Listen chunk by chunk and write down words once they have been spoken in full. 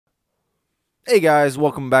Hey guys,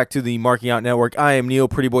 welcome back to the Marking Out Network. I am Neil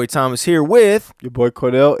Pretty Boy Thomas here with Your boy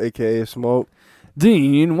Cordell, a.k.a. Smoke.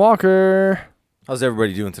 Dean Walker. How's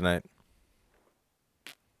everybody doing tonight?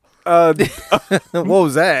 What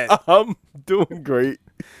was that? I'm doing great.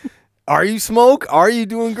 Are you Smoke? Are you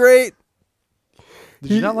doing great?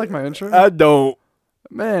 Did you not like my intro? I don't.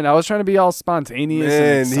 Man, I was trying to be all spontaneous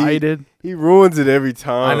Man, and excited. He ruins it every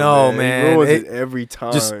time. I know, man. He ruins it every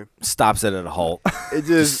time. Just stops it at a halt. It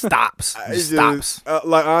just stops. it Just stops.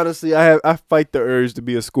 Like honestly, I fight the urge to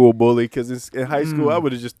be a school bully because in high school I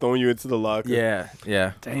would have just thrown you into the locker. Yeah,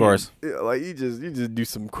 Damn. of course. Yeah, like you just do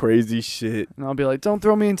some crazy shit. And I'll be like, don't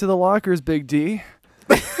throw me into the lockers, Big D.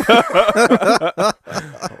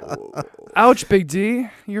 Ouch, Big D.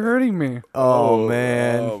 You're hurting me. Oh,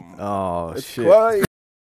 man. Oh, It's shit. quiet.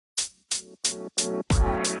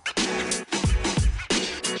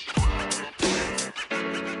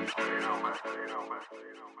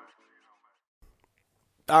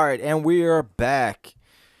 All right, and we are back.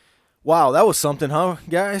 Wow, that was something, huh,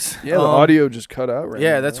 guys? Yeah, the audio just cut out right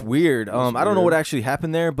Yeah, now. that's weird. I don't know weird. what actually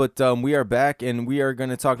happened there, but we are back, and we are going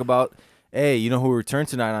to talk about, hey, you know who returned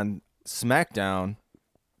tonight on SmackDown?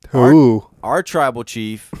 Who? Our tribal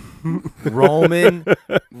chief, Roman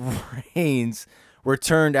Reigns,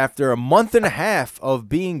 returned after a month and a half of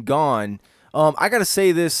being gone. I got to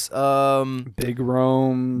say this. Big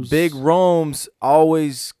Rome's. Big Rome's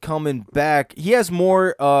always coming back. He has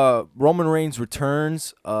more Roman Reigns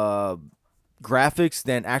returns graphics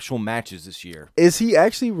than actual matches this year. Is he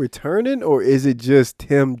actually returning, or is it just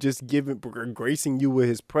him just gracing you with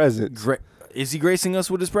his presence? Is he gracing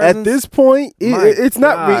us with his presence? At this point, it's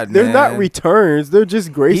not. They're not man. returns. They're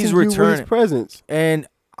just gracing He's you with his returning. presence. And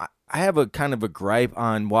I have a kind of a gripe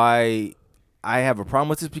on why I have a problem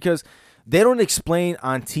with this, because they don't explain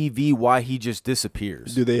on TV why he just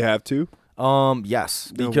disappears. Do they have to?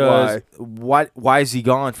 Yes, Then because why is he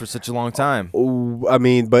gone for such a long time? Oh, I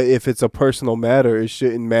mean, but if it's a personal matter, it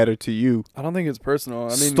shouldn't matter to you. I don't think it's personal.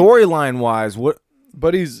 I mean, Storyline wise, what?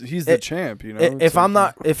 but he's the champ, you know. If I'm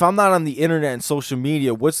not on the internet and social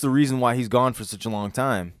media, what's the reason why he's gone for such a long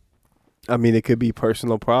time? I mean, it could be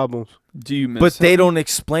personal problems. Do you miss But him? they don't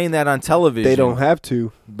explain that on television. They don't have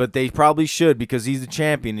to, But they probably should, because he's the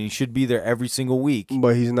champion and he should be there every single week.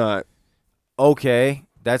 but he's not. Okay,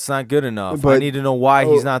 that's not good enough. I But- need to know why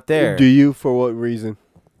he's not there. Do you? For what reason?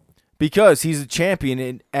 Because he's a champion,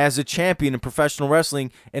 and as a champion in professional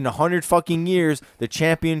wrestling, in 100 fucking years, the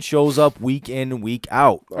champion shows up week in and week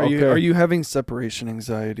out. Are you having separation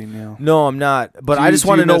anxiety now? No, I'm not. But Do I you- just do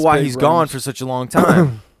want to you know miss why Big he's gone Rome's? for such a long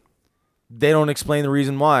time. They don't explain the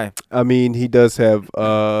reason why. I mean, he does have.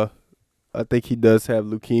 I think he does have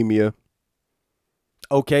leukemia.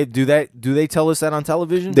 Okay, do they tell us that on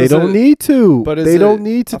television? They don't need to. but is they it- don't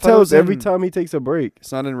need to I thought it tell was us every in- time he takes a break.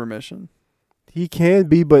 It's not in remission. He can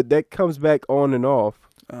be, but that comes back on and off.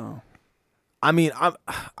 Oh. I mean,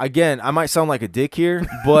 I might sound like a dick here,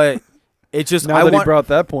 but it's just Now that he brought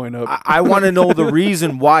that point up. I want to know the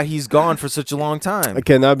reason why he's gone for such a long time. I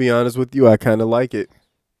cannot be honest with you. I kind of like it.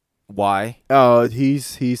 Why?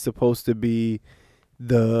 He's supposed to be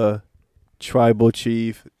the tribal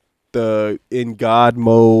chief, the in God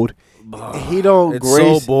mode. He don't It's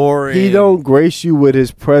grace. so boring. He don't grace you with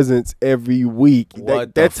his presence every week.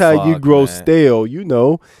 What the That's how you fuck, grow man? stale. You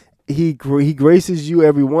know, he graces you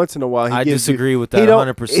every once in a while. I gives disagree with he that don't,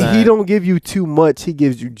 100%. He don't give you too much. He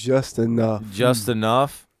gives you just enough. Just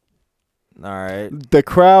enough. All right. The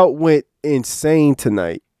crowd went insane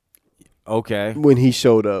tonight Okay. when he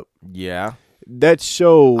showed up. Yeah. That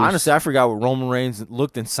shows. Honestly, I forgot what Roman Reigns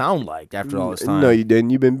looked and sound like after all this time. No, you didn't.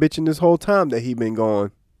 You've been bitching this whole time that he been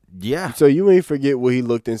gone. Yeah. So you ain't forget what he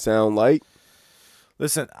looked and sound like.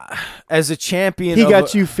 Listen, as a champion, He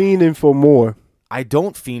got you fiending for more. I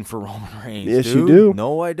don't fiend for Roman Reigns. Yes, dude. you do.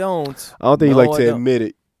 No, I don't. I don't think No, you like I to don't. admit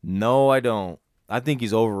it. No, I don't. I think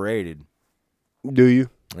he's overrated. Do you?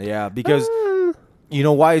 Yeah, because you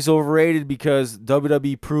know why he's overrated? Because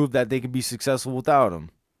WWE proved that they could be successful without him.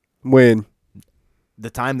 When The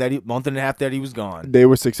time month and a half that he was gone, they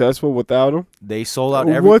were successful without him. they sold out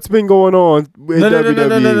every. What's been going on with No,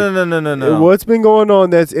 WWE? no. What's been going on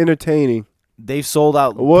that's entertaining? They've sold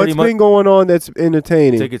out. What's pretty much been going on that's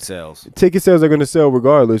entertaining? ticket sales. Ticket sales are going to sell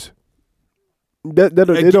regardless. It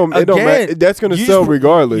don't matter. Again, That's going to you sell just-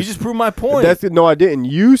 regardless. You just proved my point. No, I didn't.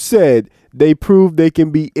 You said they proved they can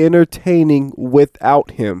be entertaining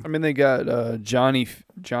without him. I mean, they got Johnny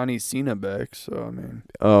Cena back, so I mean,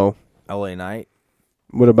 Oh, LA Knight.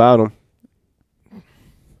 what about him?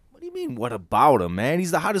 What do you mean? What about him, man?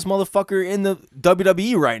 He's the hottest motherfucker in the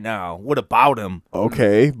WWE right now. What about him?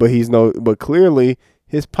 Okay, but but clearly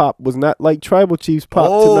His pop was not like Tribal Chief's pop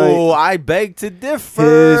tonight. Oh, I beg to differ.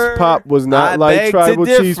 His pop was not I like beg Tribal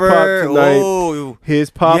to Chief's pop differ. tonight. Oh, His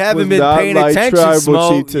pop you haven't was been not paying like attention, Tribal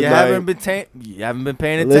Smoke. Chief tonight. You haven't been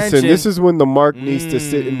paying attention. Listen, this is when the mark needs to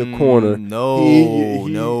sit in the corner. No,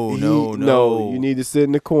 no. No, you need to sit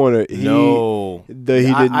in the corner.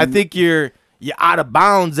 I think you're out of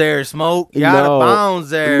bounds there, Smoke. You're out of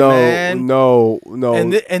bounds there, man. No.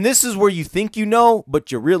 And this is where you think you know,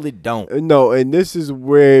 but you really don't. No, and this is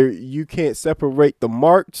where you can't separate the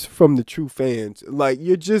marks from the true fans. Like,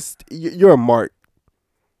 you're a mark.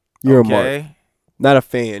 You're a mark. Not a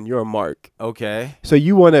fan. You're a mark. Okay. So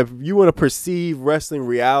you want to perceive wrestling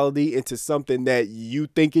reality into something that you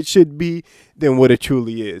think it should be than what it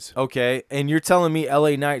truly is. Okay. And you're telling me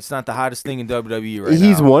LA Knight's not the hottest thing in WWE right now?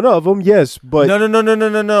 He's one of them, yes, but No.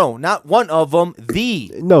 Not one of them.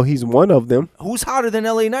 No, he's one of them. Who's hotter than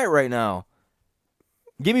LA Knight right now?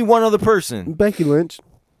 Give me one other person. Becky Lynch.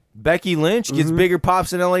 Becky Lynch gets bigger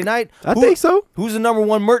pops than LA Knight? I think so. Who's the number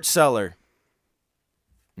one merch seller?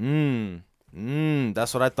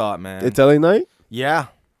 That's what I thought, man. It's LA Knight? Yeah.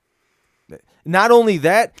 Not only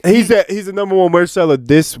that, he's the number one merch seller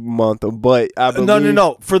this month, but I believe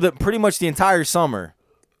no, for pretty much the entire summer.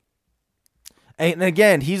 And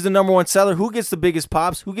again, he's the number one seller. Who gets the biggest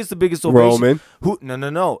pops? Who gets the biggest ovation?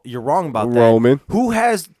 Roman. No. You're wrong about that. Roman. Who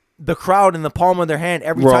has the crowd in the palm of their hand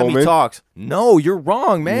every time he talks? No, you're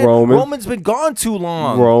wrong, man. Roman's been gone too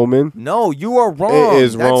long. Roman. No, you are wrong. It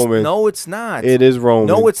is Roman. No, it's not. It is Roman.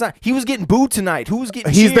 No, it's not. He was getting booed tonight. Who was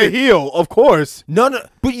getting He's cheered? the heel, of course. No,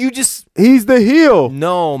 but you just... He's the heel.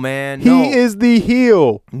 No, man. No. He is the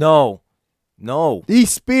heel. No. He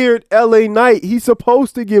speared LA Knight. He's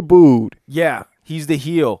supposed to get booed. Yeah. He's the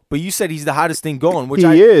heel, but you said he's the hottest thing going. Which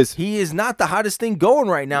he is. He is not the hottest thing going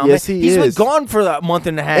right now. Yes, man. he He's is. been gone for a month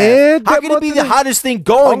and a half. And how can he be the hottest thing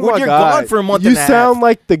going when you're gone for a month and a half? You sound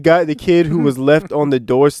like the kid who was left on the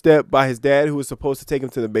doorstep by his dad who was supposed to take him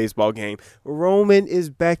to the baseball game. Roman is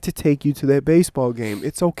back to take you to that baseball game.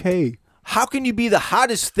 It's okay. How can you be the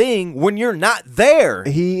hottest thing when you're not there?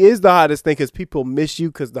 He is the hottest thing because people miss you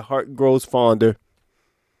because the heart grows fonder.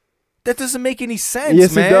 That doesn't make any sense,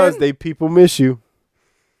 yes, man. Yes, it does. People miss you.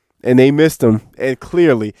 And they missed him, and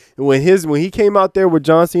clearly, when he came out there with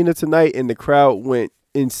John Cena tonight, and the crowd went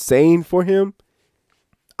insane for him.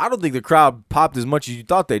 I don't think the crowd popped as much as you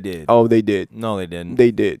thought they did. Oh, they did. No, they didn't. They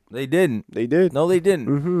did. They didn't. They did. No, they didn't.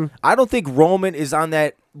 Mm-hmm. I don't think Roman is on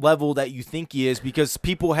that level that you think he is because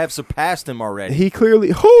people have surpassed him already. He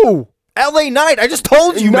clearly who? LA Knight. I just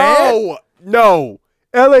told you, man. No.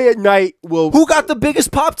 LA Knight will. Who got the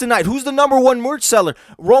biggest pop tonight? Who's the number one merch seller?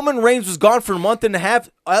 Roman Reigns was gone for a month and a half.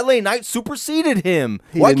 LA Knight superseded him.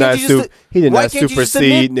 He did not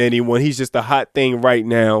supersede anyone. He's just a hot thing right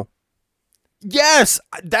now. Yes,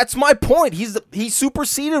 that's my point. He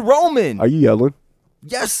superseded Roman. Are you yelling?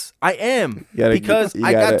 Yes, I am. Because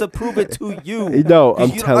I got to prove it to you. No, I'm telling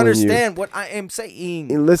you. You don't understand what I am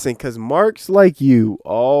saying. And listen, because marks like you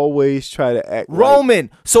always try to act Roman.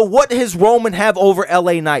 So what does Roman have over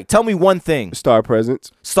LA Knight? Tell me one thing. Star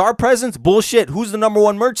presence. Star presence? Bullshit. Who's the number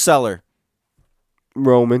one merch seller?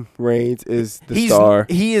 Roman Reigns is the star.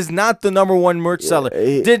 He is not the number one merch seller.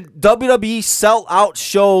 Did WWE sell out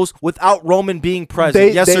shows without Roman being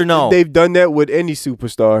present? Yes or no? They've done that with any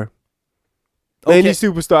superstar. Okay. Any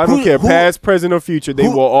superstar, I don't care, past, present, or future, they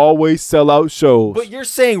will always sell out shows. But you're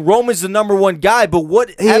saying Roman's the number one guy, but what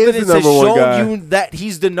evidence has shown you that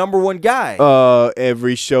he's the number one guy?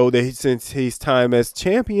 Every show since his time as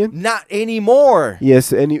champion. Not anymore.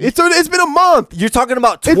 Yes, it's been a month. You're talking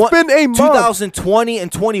about it's been a month. 2020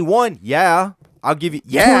 and 21. Yeah. I'll give you,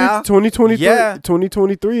 2023, yeah.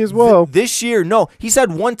 2023 as well. This year, no. He's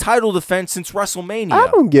had one title defense since WrestleMania. I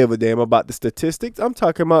don't give a damn about the statistics. I'm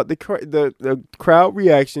talking about the crowd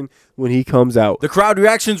reaction when he comes out. The crowd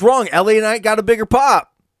reaction's wrong. LA Knight got a bigger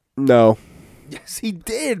pop. No. Yes, he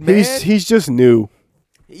did, man. He's just new.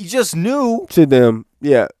 He just new to them.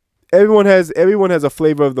 Yeah. Everyone has a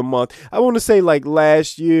flavor of the month. I want to say like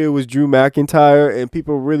last year was Drew McIntyre and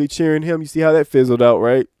people were really cheering him. You see how that fizzled out,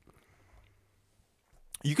 right?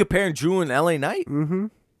 You comparing Drew and LA Knight? Mm-hmm.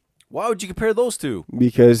 Why would you compare those two?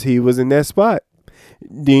 Because he was in that spot.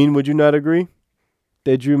 Dean, would you not agree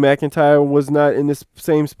that Drew McIntyre was not in the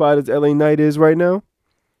same spot as LA Knight is right now?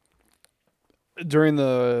 During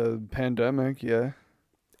the pandemic, yeah.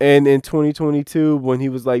 And in 2022, when he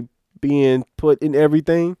was like being put in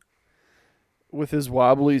everything? With his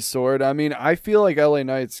wobbly sword, I mean, I feel like LA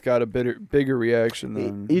Knight's got a bigger reaction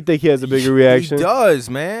than. You think he has a bigger reaction? He does,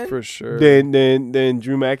 man, for sure. Than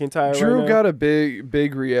Drew McIntyre. Drew got a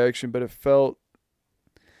big reaction, but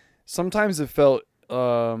sometimes it felt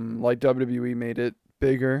like WWE made it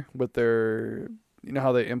bigger with their,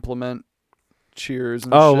 how they implement cheers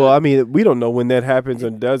and Oh, shit. well, I mean, we don't know when that happens or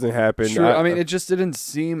doesn't happen. True. I mean, it just didn't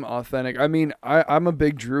seem authentic. I mean, I'm a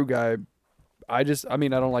big Drew guy. I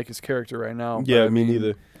don't like his character right now. Yeah, but me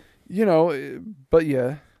neither. But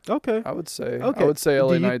yeah. Okay. I would say. Okay. I would say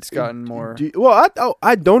LA Knight's gotten more.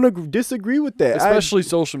 I don't disagree with that. Especially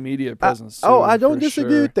social media presence. I don't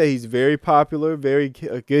disagree with that. He's very popular, a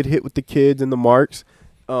good hit with the kids and the marks.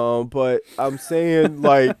 But I'm saying,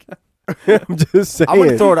 like, I'm just saying. I'm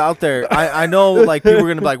going to throw it out there. I know, like, people are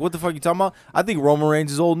going to be like, what the fuck are you talking about? I think Roman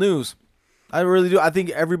Reigns is old news. I really do. I think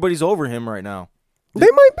everybody's over him right now. They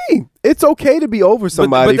might be. It's okay to be over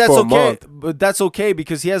somebody but for a okay. month. But that's okay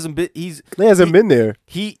because he hasn't been. He hasn't been there.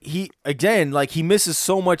 He again, like, he misses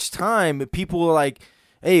so much time. People are like,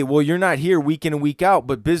 hey, well, you're not here week in and week out,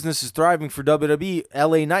 but business is thriving for WWE.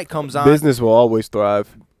 LA Knight comes on. Business will always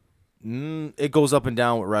thrive. It goes up and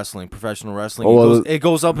down with wrestling, professional wrestling. Oh, it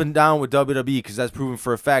goes up and down with WWE because that's proven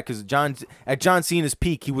for a fact. Because at John Cena's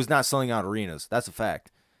peak, he was not selling out arenas. That's a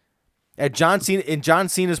fact. In John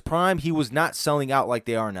Cena's prime, he was not selling out like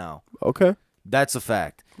they are now. Okay. That's a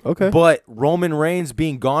fact. Okay. But Roman Reigns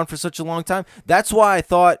being gone for such a long time, that's why I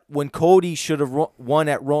thought when Cody should have won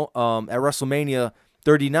at WrestleMania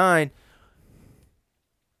 39,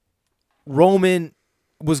 Roman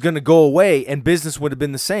was going to go away and business would have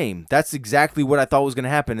been the same. That's exactly what I thought was going to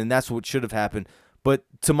happen, and that's what should have happened. But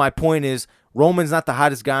to my point is, Roman's not the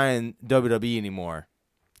hottest guy in WWE anymore.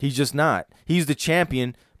 He's just not. He's the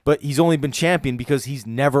champion, but he's only been champion because he's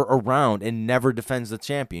never around and never defends the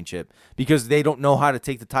championship because they don't know how to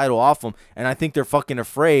take the title off him. And I think they're fucking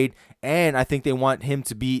afraid, and I think they want him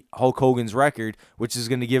to beat Hulk Hogan's record, which is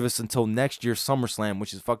going to give us until next year's SummerSlam,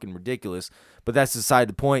 which is fucking ridiculous. But that's beside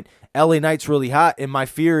the point. LA Knight's really hot, and my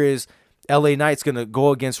fear is LA Knight's going to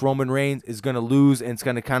go against Roman Reigns, is going to lose, and it's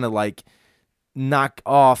going to kind of like knock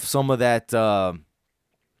off some of that, going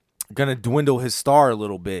to dwindle his star a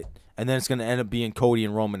little bit. And then it's going to end up being Cody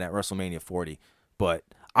and Roman at WrestleMania 40. But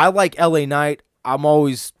I like LA Knight. I'm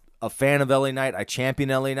always a fan of LA Knight. I champion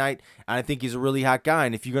LA Knight. And I think he's a really hot guy.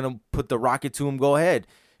 And if you're going to put the rocket to him, go ahead.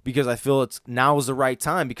 Because I feel now is the right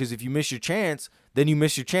time. Because if you miss your chance, then you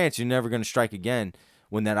miss your chance. You're never going to strike again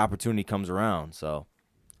when that opportunity comes around. So,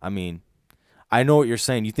 I mean, I know what you're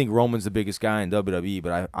saying. You think Roman's the biggest guy in WWE,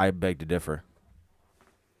 but I beg to differ.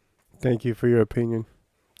 Thank you for your opinion.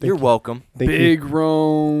 You're welcome. Big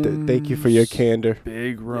Rome. Thank you for your candor.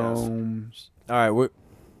 Big Rome's. Yes. All right.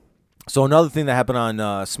 So another thing that happened on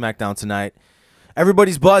SmackDown tonight,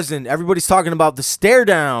 everybody's buzzing. Everybody's talking about the stare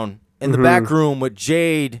down in the back room with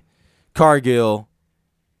Jade, Cargill,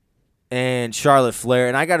 and Charlotte Flair.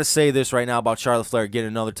 And I got to say this right now about Charlotte Flair getting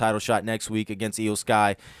another title shot next week against Io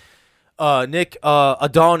Sky. Nick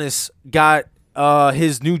Adonis got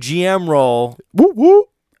his new GM role. Woo woo.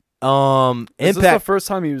 Is this the first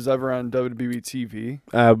time he was ever on WWE TV?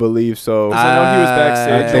 I believe so. I know he was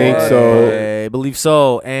backstage. I think so. I believe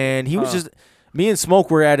so. And he was me and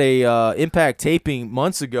Smoke were at a Impact taping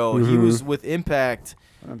months ago. He was with Impact.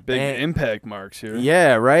 Big Impact marks here.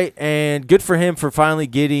 Yeah, right. And good for him for finally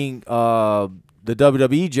getting the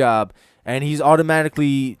WWE job. And he's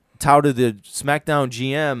automatically touted the SmackDown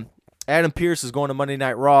GM. Adam Pearce is going to Monday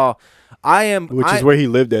Night Raw. Which is where he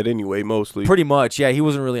lived at anyway, mostly. Pretty much, yeah. He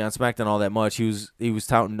wasn't really on SmackDown all that much. He was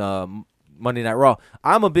touting Monday Night Raw.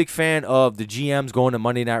 I'm a big fan of the GMs going to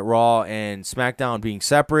Monday Night Raw and SmackDown being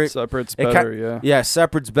separate. Separate's better, yeah. Yeah,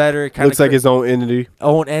 separate's better. It looks like his own entity.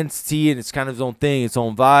 And it's kind of his own thing, its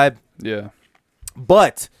own vibe. Yeah.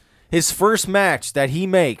 But his first match that he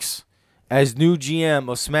makes as new GM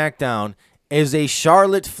of SmackDown is a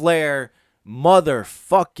Charlotte Flair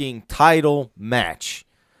motherfucking title match.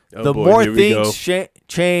 The more things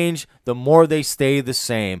change, the more they stay the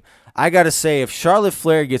same. I got to say, if Charlotte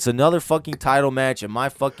Flair gets another fucking title match in my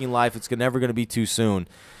fucking life, it's never going to be too soon.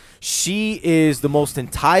 She is the most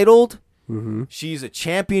entitled. Mm-hmm. She's a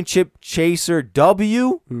championship chaser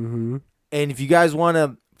W. Mm-hmm. And if you guys want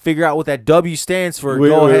to figure out what that W stands for,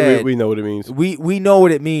 go ahead. We know what it means. We know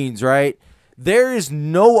what it means, right? There is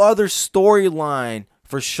no other storyline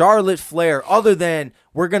for Charlotte Flair other than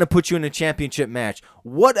we're going to put you in a championship match.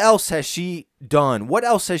 What else has she done? What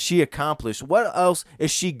else has she accomplished? What else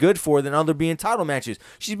is she good for than other being title matches?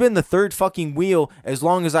 She's been the third fucking wheel as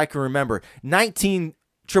long as I can remember. 19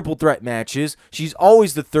 triple threat matches. She's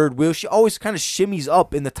always the third wheel. She always kind of shimmies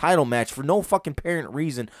up in the title match for no fucking apparent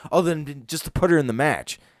reason other than just to put her in the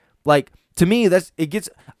match. Like, to me,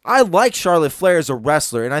 I like Charlotte Flair as a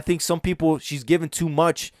wrestler, and I think some people, she's given too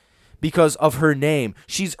much because of her name.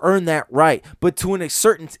 She's earned that right. But to a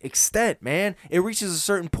certain extent, man, it reaches a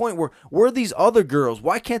certain point where these other girls,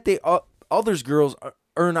 why can't they others girls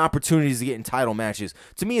earn opportunities to get in title matches.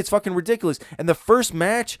 To me, it's fucking ridiculous. And the first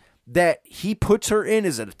match that he puts her in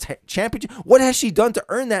is a championship. What has she done to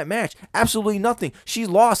earn that match? Absolutely nothing. She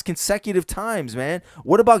lost consecutive times, man.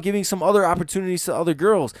 What about giving some other opportunities to other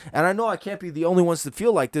girls? And I know I can't be the only ones to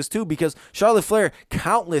feel like this too, because Charlotte Flair,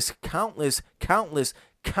 countless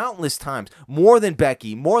times, more than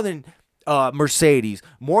Becky, more than Mercedes,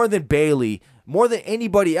 more than Bayley, more than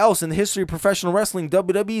anybody else in the history of professional wrestling,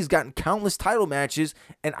 WWE's gotten countless title matches,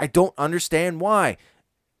 and I don't understand why.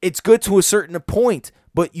 It's good to a certain point,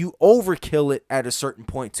 but you overkill it at a certain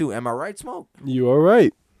point too. Am I right, Smoke? You are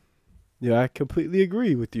right. Yeah, I completely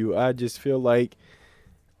agree with you. I just feel like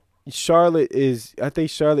I think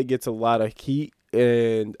Charlotte gets a lot of heat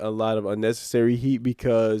and a lot of unnecessary heat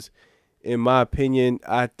because, in my opinion,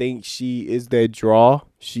 I think she is that draw.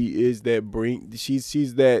 She is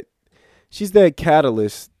that she's that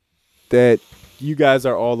catalyst that you guys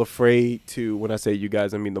are all afraid to. When I say you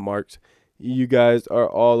guys, I mean the Marks. You guys are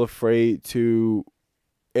all afraid to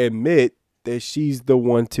admit that she's the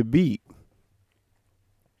one to beat.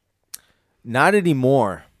 Not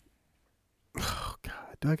anymore. Oh,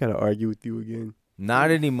 God. Do I got to argue with you again? Not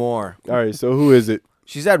anymore. All right, so who is it?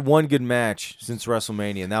 She's had one good match since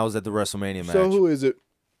WrestleMania, and that was at the WrestleMania match. So who is it?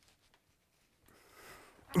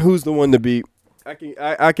 Who's the one to beat? I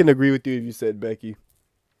can agree with you if you said Becky.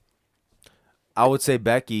 I would say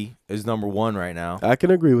Becky is number one right now. I can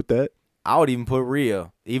agree with that. I would even put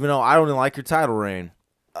Rhea, even though I don't even like her title reign.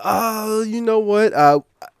 You know what?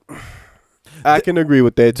 I can agree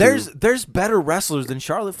with that too. There's better wrestlers than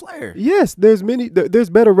Charlotte Flair. Yes, there's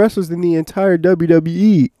better wrestlers than the entire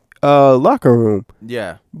WWE locker room.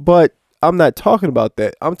 Yeah. But I'm not talking about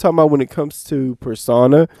that. I'm talking about when it comes to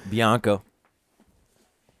persona. Bianca.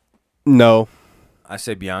 No. I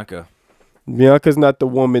say Bianca. Bianca's not the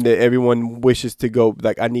woman that everyone wishes to go.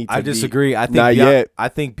 Like, I disagree. I think not yet. I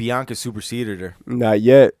think Bianca superseded her. Not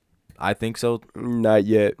yet. I think so. Not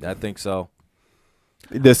yet. I think so.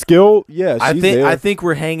 The skill, yeah. I think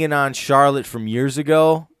we're hanging on Charlotte from years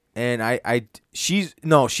ago, and she's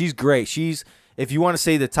great. She's, if you want to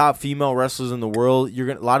say the top female wrestlers in the world,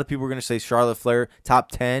 a lot of people are gonna say Charlotte Flair top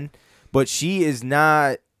 10, but she is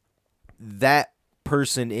not that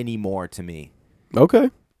person anymore to me. Okay.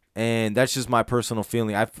 And that's just my personal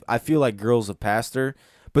feeling. I feel like girls have passed her,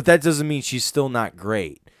 but that doesn't mean she's still not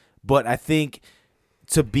great. But I think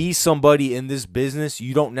to be somebody in this business,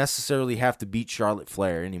 you don't necessarily have to beat Charlotte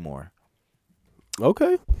Flair anymore.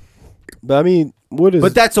 Okay. But I mean,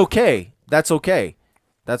 But that's okay. That's okay.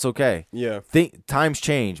 That's okay. Yeah. Times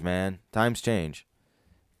change, man. Times change.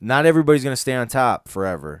 Not everybody's going to stay on top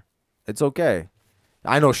forever. It's okay.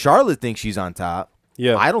 I know Charlotte thinks she's on top.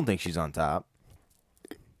 Yeah. I don't think she's on top.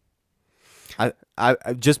 I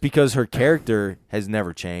just because her character has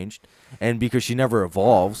never changed and because she never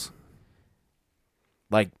evolves.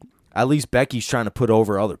 Like, at least Becky's trying to put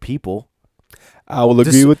over other people. I will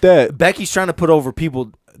agree with that. Becky's trying to put over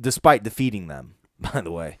people despite defeating them, by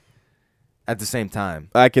the way, at the same time.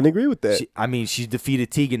 I can agree with that. She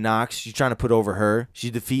defeated Tegan Knox. She's trying to put over her.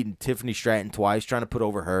 She's defeated Tiffany Stratton twice, trying to put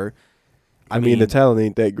over her. I mean, the talent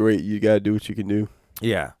ain't that great. You got to do what you can do.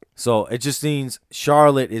 Yeah. So it just means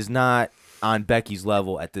Charlotte is not on Becky's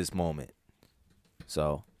level at this moment.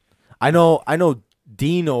 So I know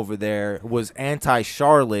Dean over there was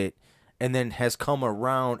anti-Charlotte and then has come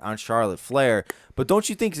around on Charlotte Flair. But don't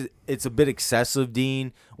you think it's a bit excessive,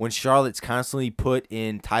 Dean, when Charlotte's constantly put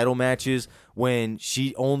in title matches when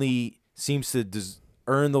she only seems to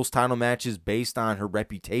earn those title matches based on her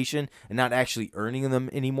reputation and not actually earning them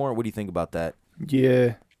anymore? What do you think about that?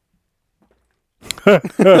 Yeah.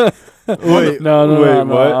 Wait, no.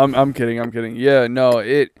 what? I'm kidding. Yeah,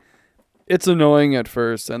 no, it's annoying at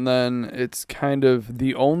first, and then it's kind of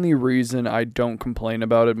the only reason I don't complain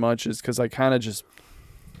about it much is because I kind of just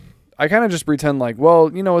pretend like,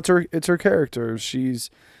 well, you know, it's her character. She's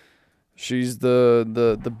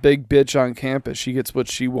the big bitch on campus. She gets what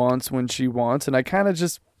she wants when she wants, and I kind of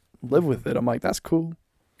just live with it. I'm like, that's cool.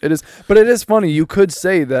 It is, but it is funny. You could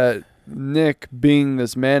say that Nick, being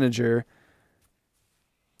this manager,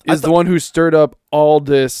 is the one who stirred up all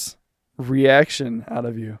this reaction out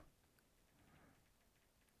of you.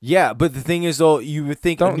 Yeah, but the thing is, though, you would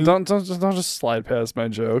think don't just slide past my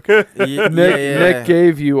joke. Nick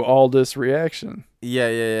gave you all this reaction.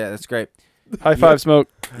 Yeah. That's great. High five, Smoke.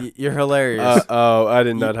 You're hilarious. I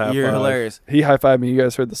did not high five. You're hilarious. He high fived me. You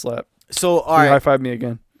guys heard the slap. So all right, high fived me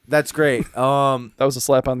again. That's great. That was a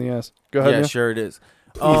slap on the ass. Go ahead. Yeah, Neil. sure it is.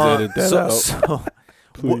 Please edit that out. So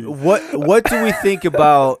what do we think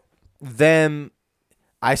about them?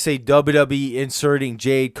 I say WWE inserting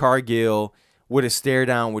Jade Cargill with a stare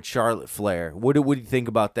down with Charlotte Flair. What do you think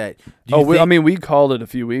about that? Do you I mean, we called it a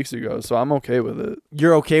few weeks ago, so I'm okay with it.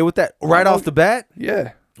 You're okay with that right off the bat?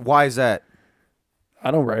 Yeah. Why is that? I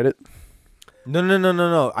don't write it.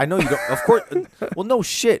 No. I know you don't. Of course. Well, no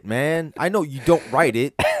shit, man. I know you don't write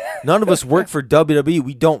it. None of us work for WWE.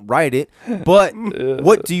 We don't write it. But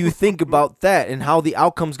what do you think about that and how the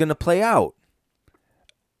outcome's going to play out?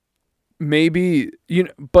 Maybe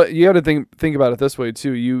but you got to think about it this way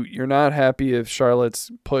too. You're not happy if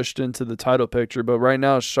Charlotte's pushed into the title picture, but right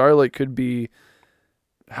now Charlotte could be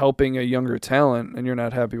helping a younger talent, and you're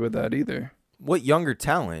not happy with that either. What younger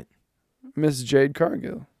talent? Miss Jade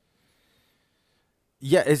Cargill.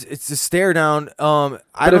 Yeah, it's a stare down. But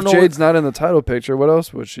if Jade's not in the title picture, what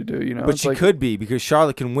else would she do? But she could be, because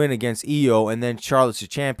Charlotte can win against Io, and then Charlotte's a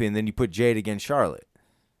champion. Then you put Jade against Charlotte.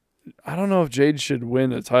 I don't know if Jade should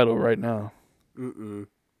win a title right now.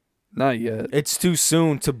 Not yet. It's too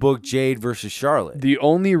soon to book Jade versus Charlotte. The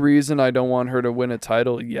only reason I don't want her to win a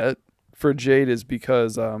title yet for Jade is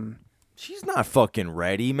because she's not fucking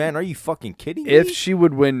ready, man. Are you fucking kidding me? If she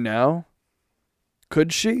would win now,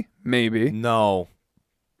 could she? Maybe. No.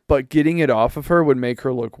 But getting it off of her would make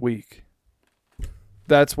her look weak.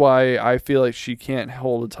 That's why I feel like she can't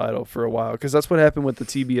hold a title for a while, because that's what happened with the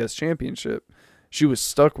TBS championship. She was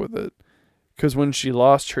stuck with it because when she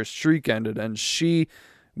lost, her streak ended, and she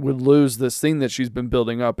would lose this thing that she's been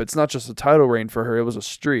building up. It's not just a title reign for her. It was a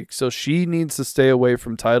streak. So she needs to stay away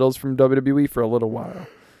from titles from WWE for a little while,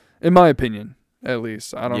 in my opinion, at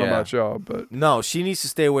least. I don't know about y'all, but no, she needs to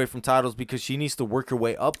stay away from titles because she needs to work her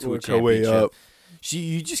way up to a championship.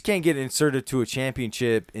 You just can't get inserted to a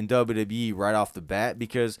championship in WWE right off the bat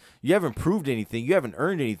because you haven't proved anything. You haven't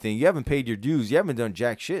earned anything. You haven't paid your dues. You haven't done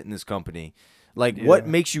jack shit in this company. What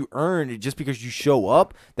makes you earn it just because you show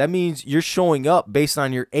up? That means you're showing up based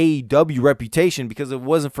on your AEW reputation, because if it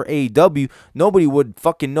wasn't for AEW, nobody would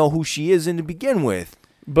fucking know who she is to begin with.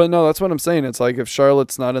 But no, that's what I'm saying. It's like if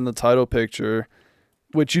Charlotte's not in the title picture,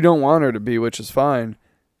 which you don't want her to be, which is fine,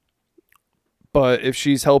 but if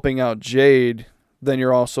she's helping out Jade, then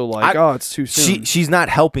you're also like, it's too soon. She's not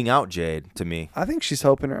helping out Jade to me. I think she's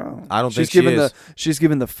helping her out. I don't think she is. She's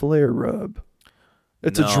giving the Flair rub.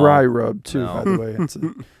 It's a dry rub too, by the way. It's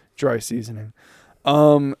a dry seasoning.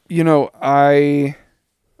 I'm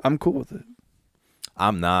cool with it.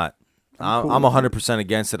 I'm not. I'm 100%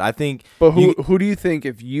 against it. I think. But who do you think,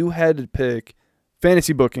 if you had to pick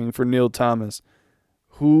fantasy booking for Neil Thomas,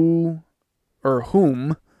 whose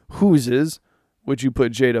would you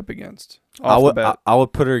put Jade up against? I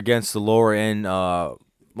would put her against the lower end. Well,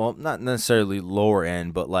 not necessarily lower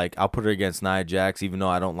end, but I'll put her against Nia Jax, even though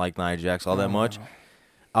I don't like Nia Jax all that much.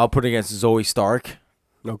 I'll put her against Zoe Stark.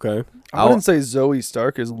 Okay. I wouldn't say Zoe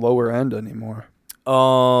Stark is lower end anymore.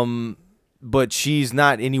 But she's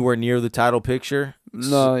not anywhere near the title picture.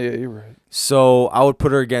 No, yeah, you're right. So I would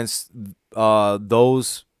put her against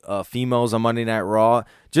those females on Monday Night Raw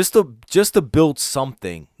just to build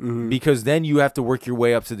something, because then you have to work your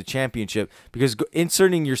way up to the championship, because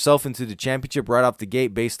inserting yourself into the championship right off the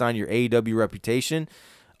gate based on your AEW reputation,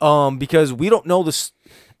 because we don't know this.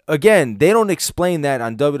 Again, they don't explain that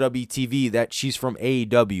on WWE TV that she's from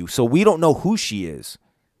AEW, so we don't know who she is.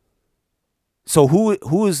 So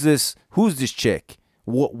who is this? Who's this chick?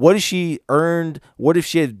 What has she earned? What has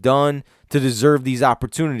she done to deserve these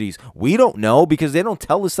opportunities? We don't know, because they don't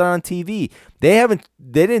tell us that on TV. They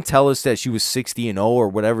didn't tell us that she was 60-0 or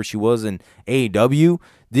whatever she was in AEW.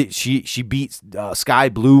 She beat Sky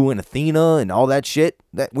Blue and Athena and all that shit.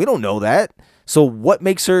 That we don't know that. So what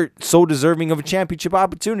makes her so deserving of a championship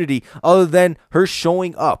opportunity other than her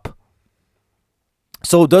showing up?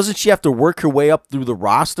 So doesn't she have to work her way up through the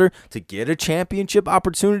roster to get a championship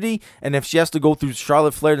opportunity? And if she has to go through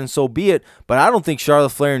Charlotte Flair, then so be it. But I don't think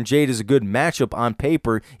Charlotte Flair and Jade is a good matchup on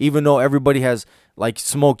paper, even though everybody has, like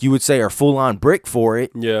Smoke, you would say, are full-on brick for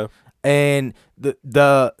it. Yeah. And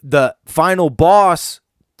the final boss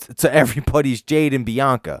to everybody's Jade and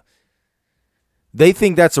Bianca. They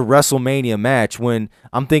think that's a WrestleMania match, when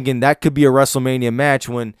I'm thinking that could be a WrestleMania match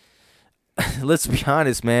when, let's be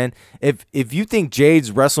honest, man, if you think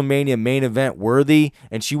Jade's WrestleMania main event worthy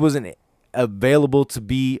and she wasn't available to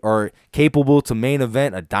be or capable to main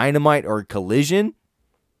event a Dynamite or a Collision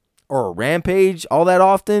or a Rampage all that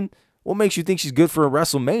often, what makes you think she's good for a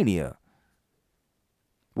WrestleMania?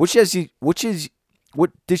 What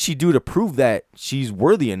did she do to prove that she's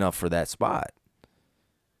worthy enough for that spot?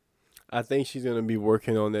 I think she's going to be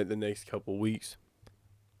working on that the next couple weeks.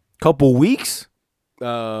 Couple weeks?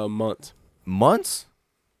 Months. Months?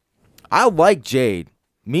 I like Jade.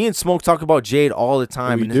 Me and Smoke talk about Jade all the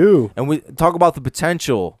time. We do. And we talk about the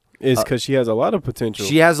potential It's because she has a lot of potential.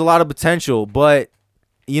 She has a lot of potential, but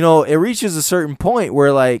you know, it reaches a certain point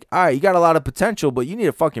where like, all right, you got a lot of potential, but you need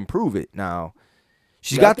to fucking prove it now.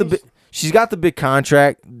 She's got the big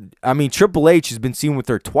contract. I mean, Triple H has been seen with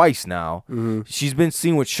her twice now. Mm-hmm. She's been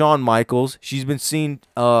seen with Shawn Michaels. She's been seen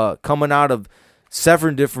coming out of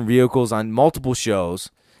 7 different vehicles on multiple shows.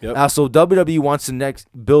 Yep. So WWE wants to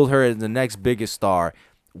build her as the next biggest star.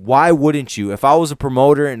 Why wouldn't you? If I was a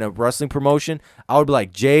promoter in a wrestling promotion, I would be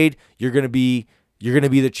like, Jade, you're gonna be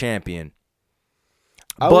the champion.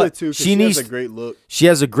 I But would too. 'Cause she has a great look. She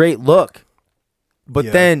has a great look, but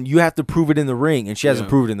Yeah. then you have to prove it in the ring, and she hasn't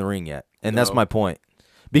Yeah. proved it in the ring yet. And that's No. my point.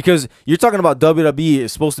 Because you're talking about WWE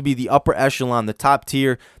is supposed to be the upper echelon, the top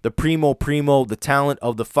tier, the primo, the talent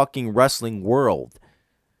of the fucking wrestling world.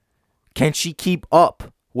 Can she keep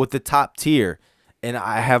up with the top tier? And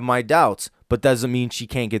I have my doubts, but doesn't mean she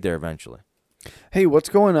can't get there eventually. Hey, what's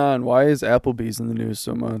going on? Why is Applebee's in the news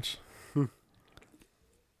so much?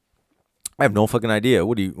 I have no fucking idea.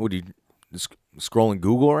 What do you scrolling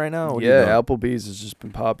Google right now? What are you Yeah, doing? Applebee's has just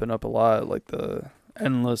been popping up a lot, like the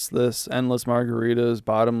endless margaritas,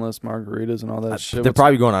 bottomless margaritas, and all that shit. They're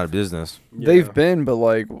probably going out of business. They've been, but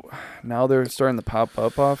like now they're starting to pop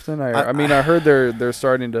up often. I mean, I heard they're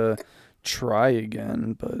starting to try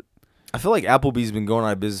again, but I feel like Applebee's been going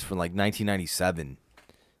out of business from like 1997.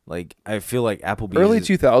 Like I feel like Applebee's early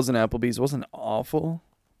 2000 Applebee's wasn't awful,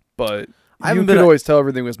 but I you could always tell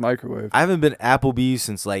everything was microwave. I haven't been Applebee's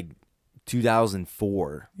since like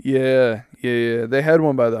 2004. Yeah. They had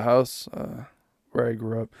one by the house where I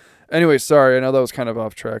grew up. Anyway, sorry, I know that was kind of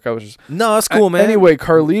off track. I was just No, that's cool, man. Anyway,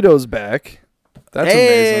 Carlito's back. That's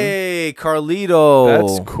amazing. Hey, Carlito.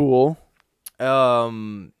 That's cool.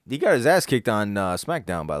 He got his ass kicked on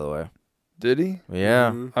SmackDown, by the way. Did he? Yeah.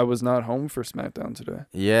 Mm-hmm. I was not home for SmackDown today.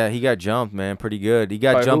 Yeah, he got jumped, man. Pretty good. He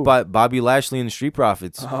got By jumped who? by Bobby Lashley and the Street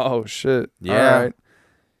Profits. Oh shit. Yeah.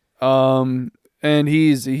 All right. And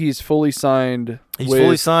he's fully signed. He's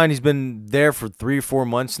fully signed. He's been there for 3 or 4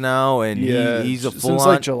 months now, and he's a full since on.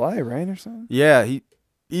 like July, right, or something. Yeah,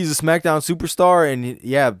 he's a SmackDown superstar, and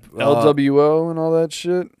LWO and all that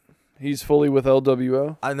shit. He's fully with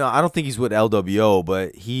LWO. I don't think he's with LWO,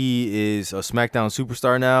 but he is a SmackDown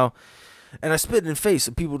superstar now. And I spit in the face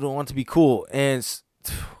of people who don't want to be cool. And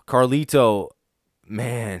Carlito,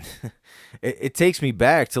 man, it takes me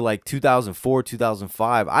back to like 2004,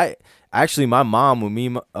 2005. My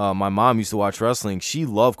mom, my mom used to watch wrestling. She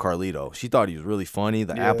loved Carlito. She thought he was really funny,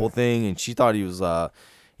 the Apple thing, and she thought he was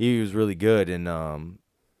really good. And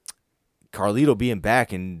Carlito being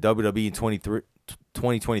back in WWE in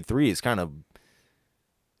 2023 is kind of,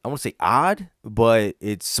 I won't say odd, but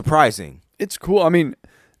it's surprising. It's cool. I mean,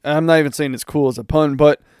 I'm not even saying it's cool as a pun,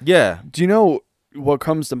 but Yeah. do you know what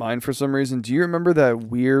comes to mind for some reason? Do you remember that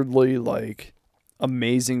weirdly like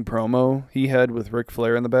amazing promo he had with Ric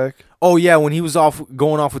Flair in the back? Oh yeah, when he was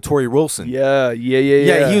going off with Tori Wilson. Yeah.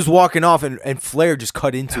 Yeah, he was walking off and Flair just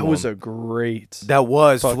cut into him. That was a great. That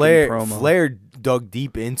was fucking Flair. promo. Flair dug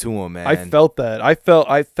deep into him, man. I felt that. I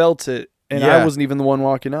felt it, and Yeah. I wasn't even the one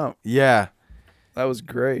walking out. Yeah. That was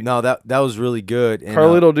great. No, that was really good. And,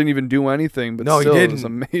 Carlito didn't even do anything, but no, still, he it didn't. was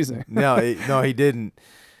amazing. no, he didn't.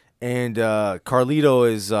 And Carlito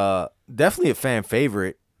is definitely a fan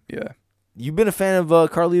favorite. Yeah. You been a fan of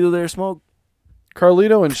Carlito there, Smoke?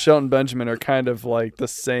 Carlito and Shelton Benjamin are kind of like the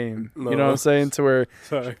same. No. You know what I'm saying? To where,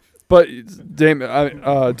 Sorry. but damn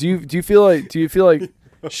it, do you feel like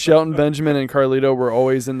Shelton Benjamin and Carlito were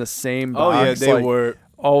always in the same Oh box? yeah, they like, were.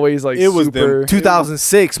 always like It was super. them.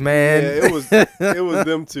 2006, man. Yeah, it was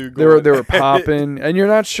them two. They were popping, and you're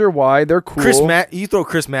not sure why. They're cool. You throw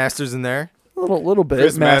Chris Masters in there. little bit.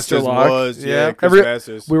 Chris Master Masters Lock. was Yeah. Chris Every-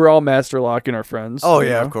 Masters. We were all Master Locking our friends. Oh you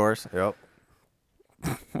yeah, know? of course. Yep.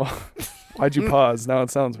 Well, why'd you pause? Now it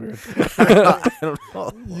sounds weird. I don't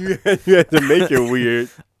know. you had to make it weird.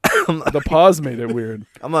 The pause made it weird.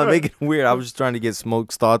 I'm not making it weird. I was just trying to get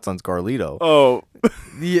Smoke's thoughts on Carlito. Oh,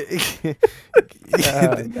 Yeah.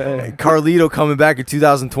 God, dang. Carlito coming back in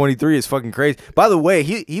 2023 is fucking crazy. By the way,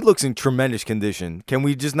 he looks in tremendous condition. Can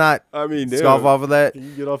we just not I mean, scoff off of that? Can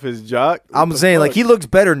you get off his jock? What I'm the saying, like, fuck? he looks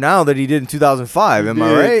better now than he did in 2005. Am I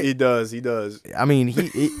Yeah, right? He does. He does. I mean,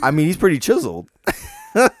 he's pretty chiseled.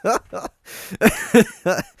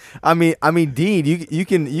 I mean, Dean, you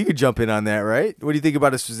can jump in on that, right? What do you think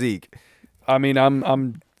about his physique? I mean,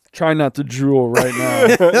 I'm trying not to drool right now.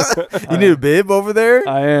 You need a bib over there?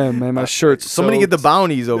 I am, man. My shirt's Somebody get the soaked.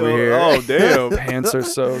 bounties over here. Oh, damn. Pants are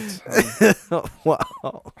soaked.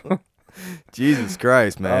 Wow. Jesus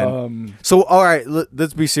Christ, man. Um, So, all right,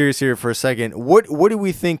 let's be serious here for a second. What do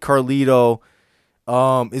we think Carlito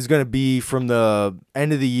is going to be from the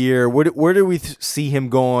end of the year. Where do we see him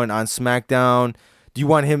going on SmackDown? Do you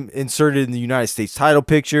want him inserted in the United States title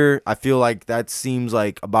picture? I feel like that seems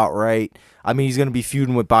like about right. I mean, he's going to be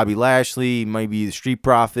feuding with Bobby Lashley, maybe the Street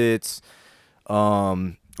Profits,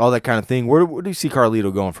 all that kind of thing. Where do you see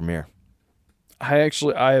Carlito going from here? I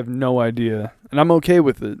have no idea, and I'm okay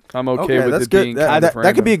with it. I'm okay with that's it good. being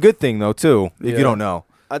That could be a good thing though too, if you don't know.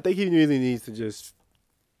 I think he really needs to just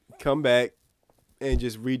come back and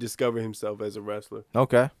just rediscover himself as a wrestler.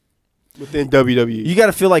 Okay. Within WWE. You got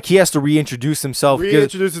to feel like he has to reintroduce himself.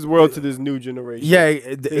 Reintroduce his world to this new generation. Yeah,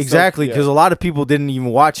 exactly, because a lot of people didn't even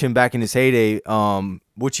watch him back in his heyday,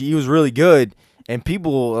 which he was really good. And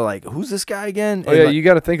people are like, who's this guy again? Oh, yeah, you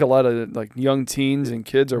got to think a lot of like young teens and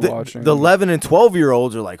kids are watching. The 11 and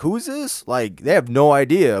 12-year-olds are like, who is this? Like, they have no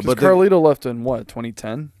idea. But Carlito left in what,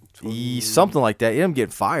 2010? Something like that. He didn't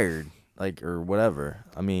get fired, like, or whatever.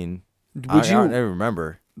 I mean, I don't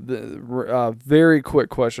remember. Very quick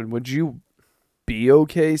question. Would you be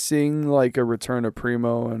okay seeing like a return of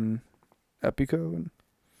Primo and Epico?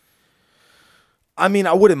 I mean,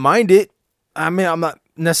 I wouldn't mind it. I mean, I'm not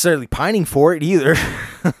necessarily pining for it either.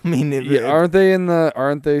 I mean, aren't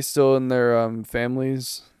they still in their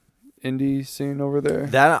families indie scene over there?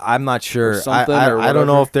 That I'm not sure. I don't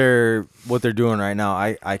know if what they're doing right now.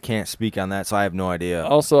 I can't speak on that, so I have no idea.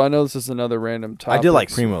 Also, I know this is another random topic. I did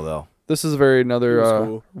like Primo though. This is another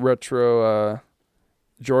cool. Retro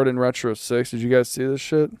Jordan Retro 6. Did you guys see this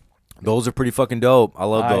shit? Those are pretty fucking dope. I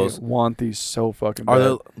love those. I want these so fucking bad.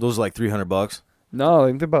 Are those like $300? No, I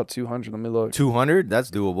think they're about 200. Let me look. 200?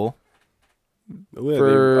 That's doable.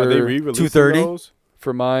 Are they re-releasing 230? those?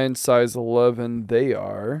 For mine, size 11, they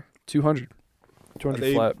are 200.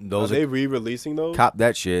 200 flat. Are they re-releasing those? Cop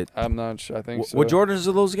that shit. I'm not sure. I think so. What Jordans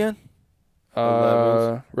are those again?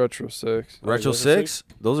 Retro 6. Retro 6?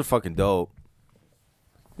 Those are fucking dope.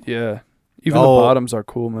 Yeah. Even the bottoms are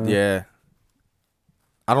cool, man. Yeah.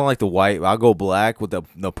 I don't like the white. I'll go black with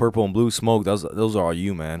the purple and blue smoke. Those are all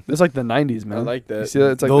you, man. It's like the 90s, man. I like that. You see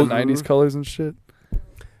that? It's like the 90s colors and shit.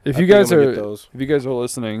 If you guys are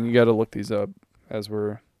listening, you got to look these up as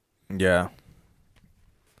we're. Yeah.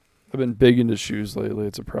 I've been big into shoes lately.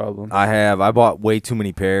 It's a problem. I have. I bought way too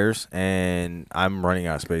many pairs, and I'm running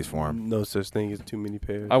out of space for them. No such thing as too many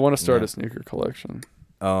pairs. I want to start a sneaker collection.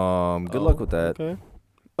 Good luck with that. Okay.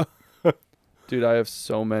 Dude, I have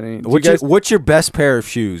so many. What's your best pair of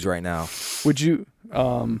shoes right now? Would you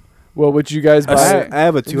would you guys buy? I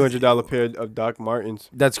have a $200 pair of Doc Martens.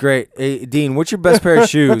 That's great. Hey, Dean, what's your best pair of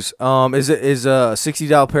shoes? Is a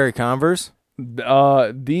 $60 pair of Converse?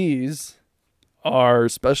 These are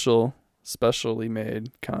specially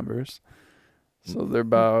made Converse. So they're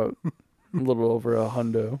about a little over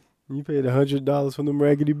 $100. You paid $100 for them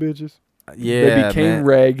raggedy bitches? Yeah, they became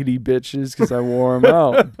raggedy bitches because I wore them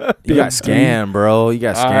out. You got scammed, bro. You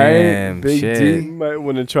got scammed. Big Shit. D. You might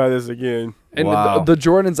want to try this again. And wow. the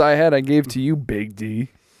Jordans I had, I gave to you, Big D.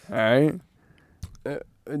 All right.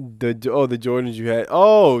 The Jordans you had.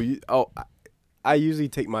 I usually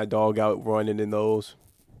take my dog out running in those.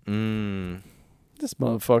 This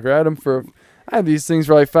motherfucker, I had these things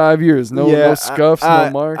for like 5 years. No scuffs,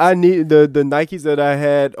 no marks. I need the Nikes that I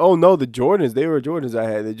had. Oh no, the Jordans. They were Jordans I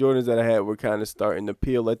had. The Jordans that I had were kind of starting to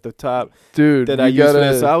peel at the top. Dude, that I used for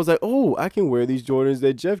that. So I was like, oh, I can wear these Jordans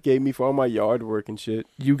that Jeff gave me for all my yard work and shit.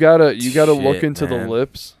 You gotta look into the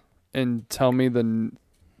lips and tell me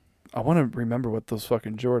I want to remember what those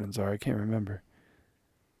fucking Jordans are. I can't remember.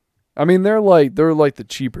 I mean, they're like the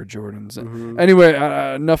cheaper Jordans. Mm-hmm. Anyway,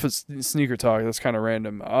 enough of sneaker talk. That's kind of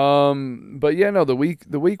random. But yeah, no, the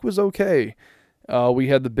week was okay. We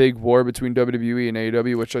had the big war between WWE and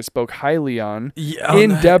AEW, which I spoke highly on, in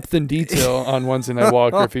depth and detail on Wednesday Night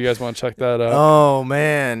Walker. If you guys want to check that out. Oh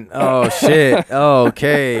man! Oh shit!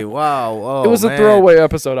 Okay! Wow! Oh, it was a throwaway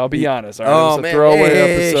episode. I'll be honest. All right? It was a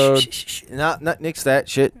throwaway episode. Not nix that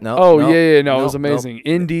shit. No. Oh yeah. It was amazing.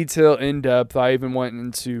 In detail, in depth. I even went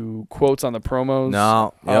into quotes on the promos.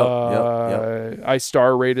 No. Yep. I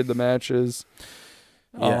star rated the matches.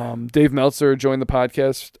 Yeah. Dave Meltzer joined the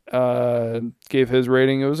podcast, gave his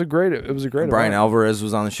rating. It was a great Brian Alvarez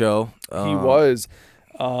was on the show. He was.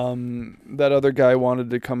 That other guy wanted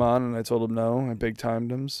to come on, and I told him no. I big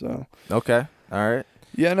timed him. So okay, all right.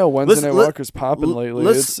 Yeah, no. Wednesday Night Walker's popping lately.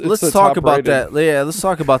 Let's talk about that. Yeah, let's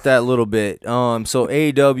talk about that a little bit. So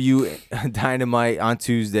AEW Dynamite on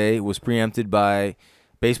Tuesday was preempted by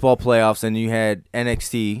baseball playoffs, and you had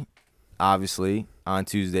NXT, obviously, on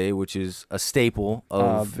Tuesday, which is a staple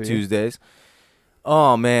of Tuesdays.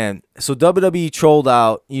 Oh man, so WWE trolled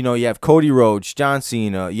out. You know, you have Cody Rhodes, John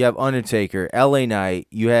Cena, you have Undertaker, LA Knight,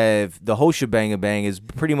 you have the whole shebang bang. Is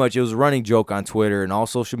pretty much it was a running joke on Twitter and all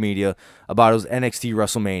social media about it was NXT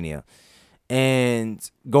WrestleMania,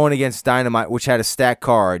 and going against Dynamite, which had a stacked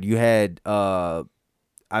card. You had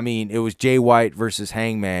it was Jay White versus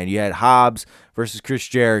Hangman. You had Hobbs versus Chris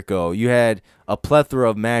Jericho. You had a plethora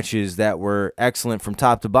of matches that were excellent from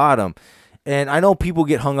top to bottom. And I know people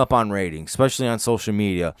get hung up on ratings, especially on social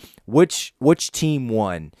media. Which team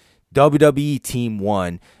won? WWE team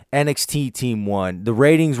won. NXT team won. The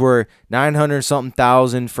ratings were 900-something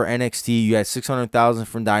thousand for NXT. You had 600,000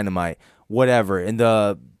 from Dynamite. Whatever. And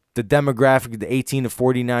the demographic, the 18 to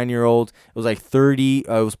 49-year-old, it was like 30. It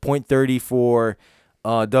was 0.30 for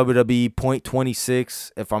WWE,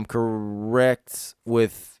 0.26, if I'm correct,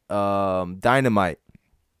 with Dynamite.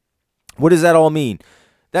 What does that all mean?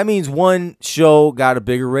 That means one show got a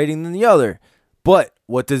bigger rating than the other. But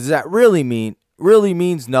what does that really mean? Really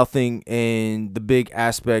means nothing in the big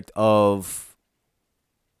aspect of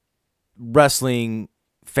wrestling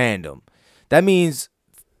fandom. That means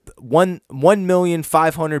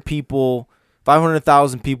 1,500,000 people,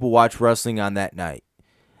 500,000 people watch wrestling on that night.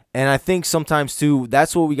 And I think sometimes, too,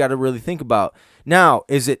 that's what we got to really think about. Now,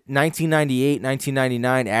 is it 1998,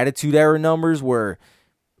 1999 Attitude Era numbers where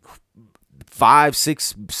 5,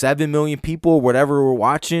 6, 7 million people, whatever were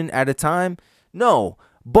watching at a time? No.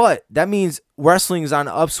 But that means wrestling is on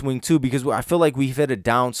an upswing, too, because I feel like we've hit a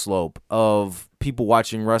downslope of people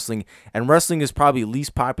watching wrestling. And wrestling is probably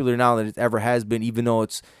least popular now than it ever has been, even though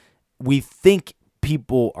we think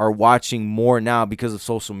people are watching more now because of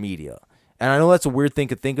social media. And I know that's a weird thing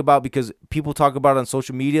to think about because people talk about it on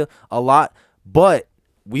social media a lot, but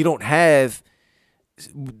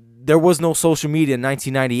there was no social media in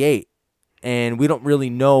 1998, and we don't really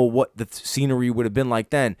know what the scenery would have been like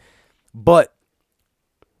then. But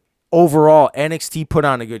overall, NXT put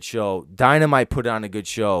on a good show. Dynamite put on a good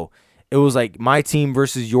show. It was like my team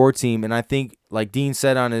versus your team, and I think, like Dean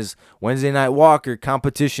said on his Wednesday Night Walker,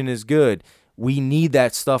 competition is good. We need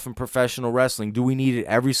that stuff in professional wrestling. Do we need it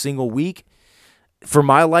every single week? For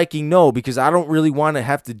my liking, no, because I don't really want to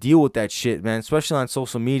have to deal with that shit, man, especially on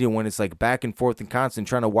social media when it's like back and forth and constant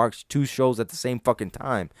trying to watch two shows at the same fucking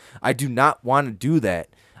time. I do not want to do that.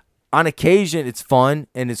 On occasion, it's fun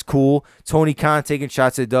and it's cool. Tony Khan taking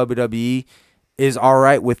shots at WWE is all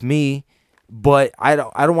right with me, but I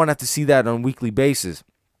don't want to have to see that on a weekly basis.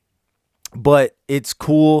 But it's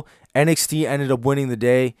cool. NXT ended up winning the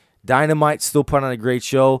day. Dynamite still put on a great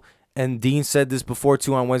show, and Dean said this before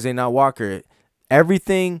too on Wednesday Night Walker.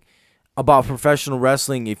 Everything about professional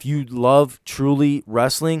wrestling, if you love truly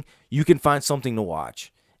wrestling, you can find something to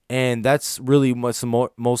watch. And that's really what's the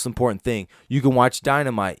most important thing. You can watch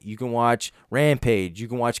Dynamite. You can watch Rampage. You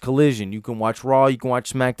can watch Collision. You can watch Raw. You can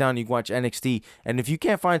watch SmackDown. You can watch NXT. And if you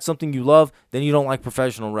can't find something you love, then you don't like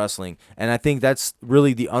professional wrestling. And I think that's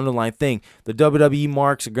really the underlying thing. The WWE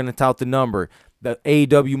marks are going to tout the number. The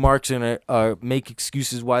AEW marks are going to make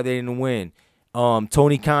excuses why they didn't win.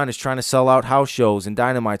 Tony Khan is trying to sell out house shows and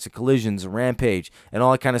Dynamites and Collisions and Rampage and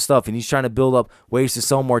all that kind of stuff, and he's trying to build up ways to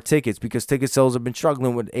sell more tickets because ticket sales have been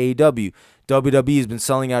struggling with AEW. WWE has been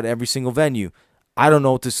selling out every single venue. I don't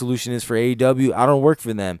know what the solution is for AEW. I don't work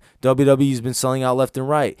for them. WWE has been selling out left and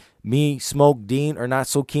right. Me, Smoke, Dean are not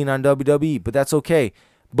so keen on WWE, but that's okay.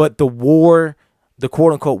 But the war, the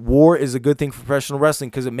quote-unquote war, is a good thing for professional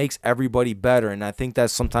wrestling because it makes everybody better, and I think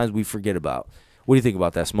that's sometimes we forget about. What do you think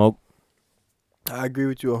about that, Smoke? I agree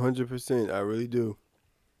with you 100%. I really do.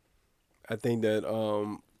 I think that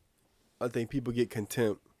I think people get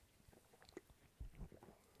contempt.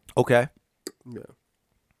 Okay. Yeah.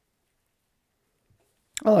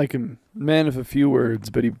 I like him. Man of a few words,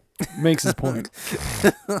 but he makes his point.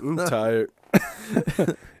 I'm tired.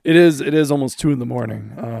 It is almost 2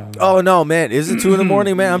 a.m. Oh no, man! Is it 2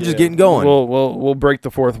 a.m, man? I'm just getting going. We'll break the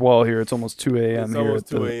fourth wall here. It's almost 2 a.m. It's here almost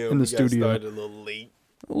 2 a.m. in the We got studio. started a little late.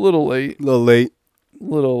 A little late. Little late.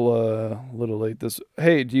 Little late.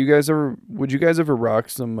 Hey, would you guys ever rock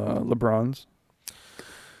some LeBrons?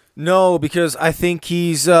 No, because I think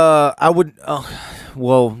he's. I would.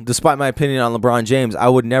 Well, despite my opinion on LeBron James, I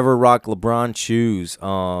would never rock LeBron shoes.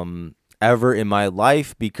 Ever in my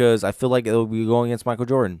life because I feel like it will be going against Michael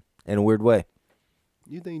Jordan in a weird way.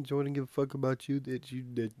 You think Jordan give a fuck about you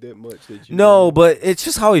that much that you? No, but it's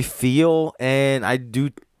just how I feel, and I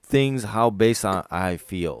do things based on how I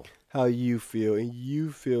feel. How you feel, and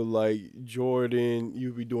you feel like Jordan,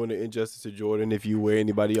 you'd be doing an injustice to Jordan if you wear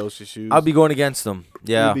anybody else's shoes. I'll be going against him.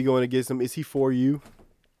 Yeah. You'd be going against him. Is he for you?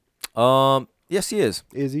 Yes, he is.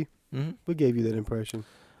 Is he? Mm-hmm. What gave you that impression?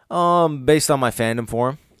 Based on my fandom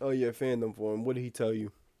for him. Oh yeah, fandom for him. What did he tell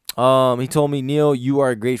you? He told me, Neil, you are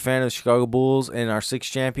a great fan of the Chicago Bulls and our 6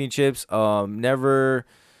 championships. Never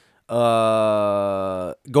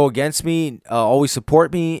go against me. Always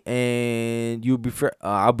support me, and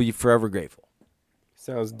I'll be forever grateful.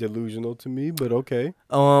 Sounds delusional to me, but okay.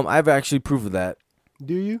 I've actually proof of that.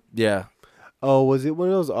 Do you? Yeah. Oh, was it one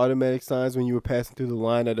of those automatic signs when you were passing through the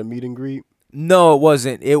line at a meet and greet? No, it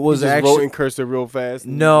wasn't. It was You just actually wrote in cursive real fast.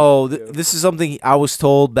 no. Yeah. This is something I was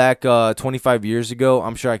told back 25 years ago.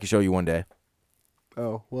 I'm sure I can show you one day.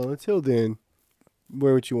 Oh well, until then,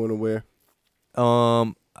 wear what you want to wear.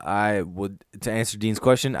 I would, to answer Dean's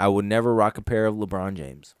question, I would never rock a pair of LeBron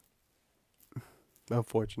James.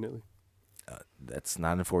 Unfortunately. That's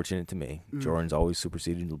not unfortunate to me. Jordan's always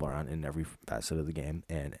superseded LeBron in every facet of the game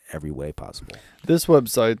and every way possible. This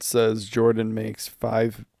website says Jordan makes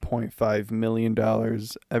 $5.5 million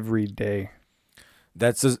every day.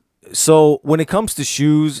 So when it comes to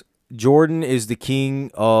shoes, Jordan is the king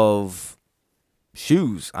of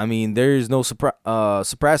shoes. I mean, there is no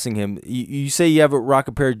suppressing him. You say you have a rock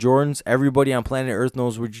a pair of Jordans, everybody on planet Earth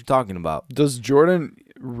knows what you're talking about. Does Jordan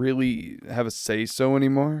really have a say-so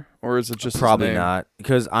anymore? Or is it just Probably his name? not.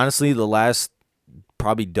 Because honestly, the last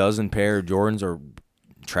probably dozen pair of Jordans are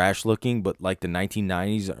trash looking, but like the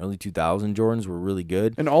 1990s and early 2000 Jordans were really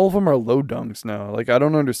good. And all of them are low dunks now. Like, I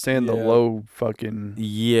don't understand the Yeah. low fucking...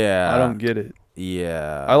 Yeah. I don't get it.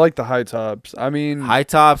 Yeah. I like the high tops. I mean, high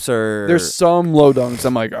tops are... there's some low dunks.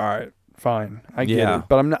 I'm like, all right, fine. I get Yeah. it.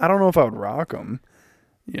 But I don't know if I would rock them.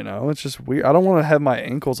 You know, it's just weird. I don't want to have my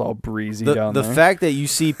ankles all breezy down the there. fact that you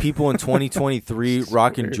see people in 2023 It's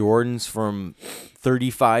rocking weird. Jordans from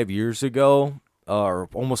 35 years ago or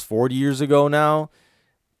almost 40 years ago now,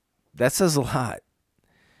 that says a lot.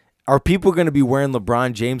 Are people going to be wearing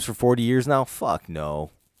LeBron James for 40 years now? Fuck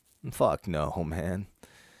no. Fuck no, man.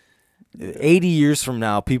 80 years from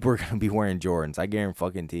now, people are going to be wearing Jordans. I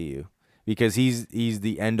guarantee you. Because he's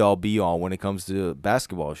the end-all, be-all when it comes to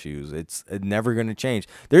basketball shoes. It's never going to change.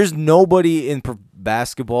 There's nobody in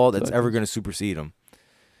basketball that's ever going to supersede him.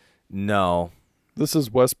 No. This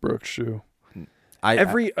is Westbrook's shoe.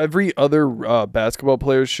 Every Every other basketball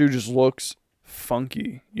player's shoe just looks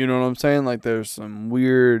funky. You know what I'm saying? Like, there's some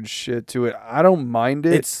weird shit to it. I don't mind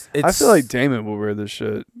it. I feel like Damon will wear this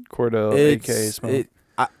shit. Cordell, a.k.a. Smoke.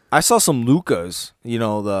 I saw some Lukas,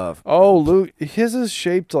 the... Oh, Luke, his is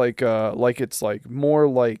shaped like it's like more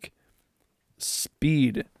like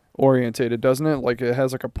speed orientated, doesn't it? Like it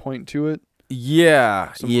has like a point to it.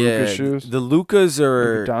 Yeah, Some yeah. Lukas shoes. The Lukas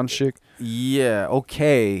are... Like Doncic. Yeah,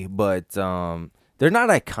 okay, but they're not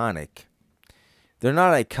iconic. They're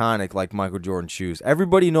not iconic like Michael Jordan shoes.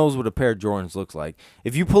 Everybody knows what a pair of Jordans looks like.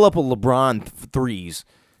 If you pull up a LeBron threes,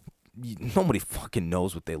 nobody fucking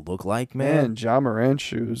knows what they look like, man. Ja Morant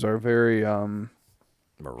shoes are very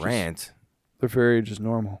Morant. they're very just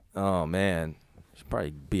normal. Oh man, should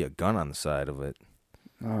probably be a gun on the side of it.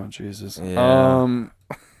 Oh Jesus. Yeah.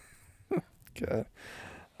 God.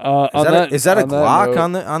 Is that a Glock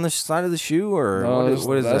note, on the side of the shoe, or no,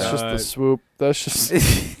 what is that's that? just the swoop. That's just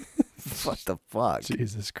What the fuck?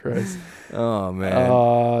 Jesus Christ. Oh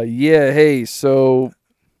man. Yeah. Hey. So,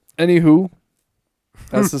 anywho,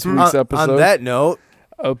 that's this week's episode. On that note,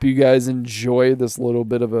 I hope you guys enjoy this little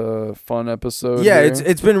bit of a fun episode. yeah, here.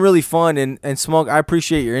 it's been really fun, and Smoke, I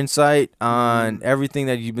appreciate your insight on everything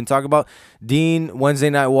that you've been talking about. Dean, Wednesday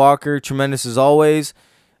Night Walker, tremendous as always.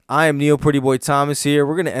 I am Neil Pretty Boy Thomas here.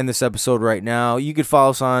 We're gonna end this episode right now. You can follow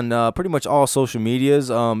us on pretty much all social medias.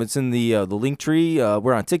 It's in the link tree.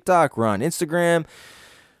 We're on TikTok. We're on Instagram.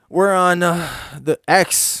 We're on the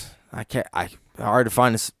X. Hard to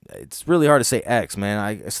find this. It's really hard to say X, man.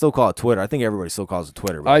 I still call it Twitter. I think everybody still calls it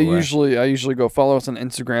Twitter. I usually go follow us on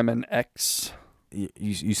Instagram and X.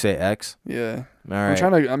 You say X? Yeah. All right.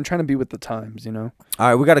 I'm trying to be with the times, you know. All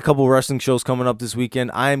right, we got a couple wrestling shows coming up this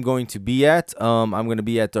weekend. I am going to be at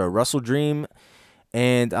Wrestle Dream,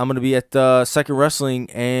 and I'm going to be at Second Wrestling,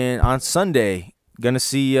 and on Sunday gonna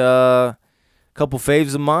see a couple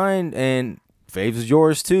faves of mine and faves of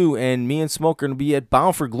yours too, and me and Smoke are gonna be at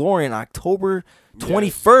Bound for Glory on October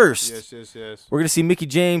 21st. Yes. We're gonna see Mickie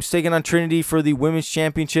James taking on Trinity for the Women's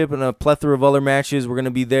Championship and a plethora of other matches. We're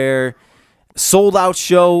gonna be there. Sold out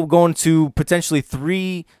show, going to potentially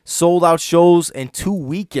 3 sold out shows in 2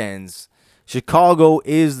 weekends. Chicago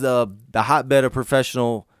is the hotbed of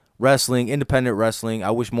professional wrestling, independent wrestling.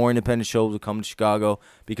 I wish more independent shows would come to Chicago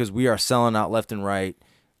because we are selling out left and right.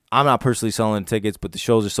 I'm not personally selling tickets, but the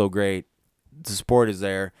shows are so great. The support is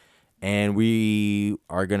there, and we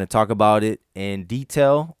are going to talk about it in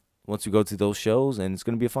detail once we go to those shows, and it's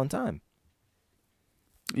going to be a fun time.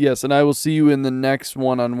 Yes, and I will see you in the next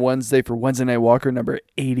one on Wednesday for Wednesday Night Walker number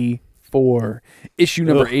 84. Issue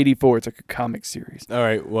number 84. It's like a comic series. All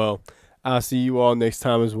right, well, I'll see you all next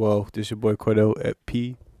time as well. This your boy Cordell at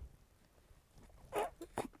P.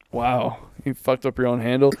 Wow, you fucked up your own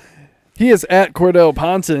handle. He is at Cordell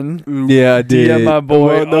Ponton. Yeah, I did. DM my boy.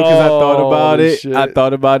 Well, no, because I thought about Holy it. shit. I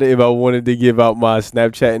thought about it if I wanted to give out my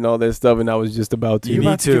Snapchat and all that stuff, and I was just about to. You me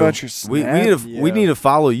about to too. give out your We Snap? we need to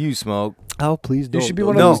follow you, Smoke. Oh, please don't. You should be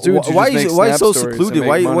one of No, those dudes who why just make why Snap so stories secluded? and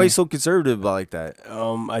Why make why money. so conservative like that?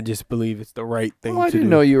 I just believe it's the right thing Oh, I to didn't do.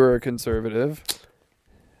 know you were a conservative.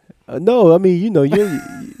 No, I mean, you're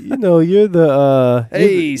you're the.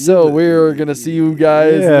 Hey, so we're going to see you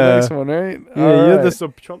guys in the Yeah. next one, right? Yeah, All you're right.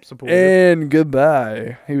 the Trump supporter. And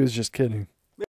goodbye. He was just kidding.